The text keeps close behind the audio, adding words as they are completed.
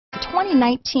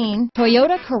2019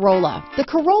 Toyota Corolla. The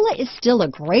Corolla is still a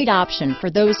great option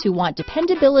for those who want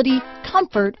dependability,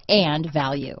 comfort, and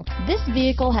value. This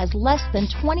vehicle has less than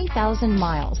 20,000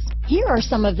 miles. Here are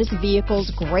some of this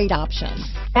vehicle's great options: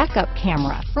 backup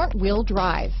camera, front wheel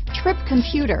drive, trip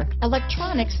computer,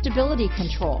 electronic stability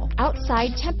control,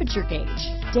 outside temperature gauge,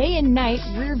 day and night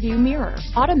rear view mirror,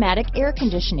 automatic air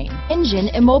conditioning, engine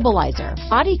immobilizer,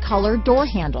 body color door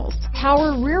handles,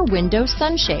 power rear window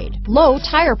sunshade, low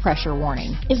tire pressure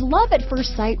warning. Is love at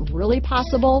first sight really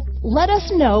possible? Let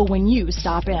us know when you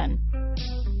stop in.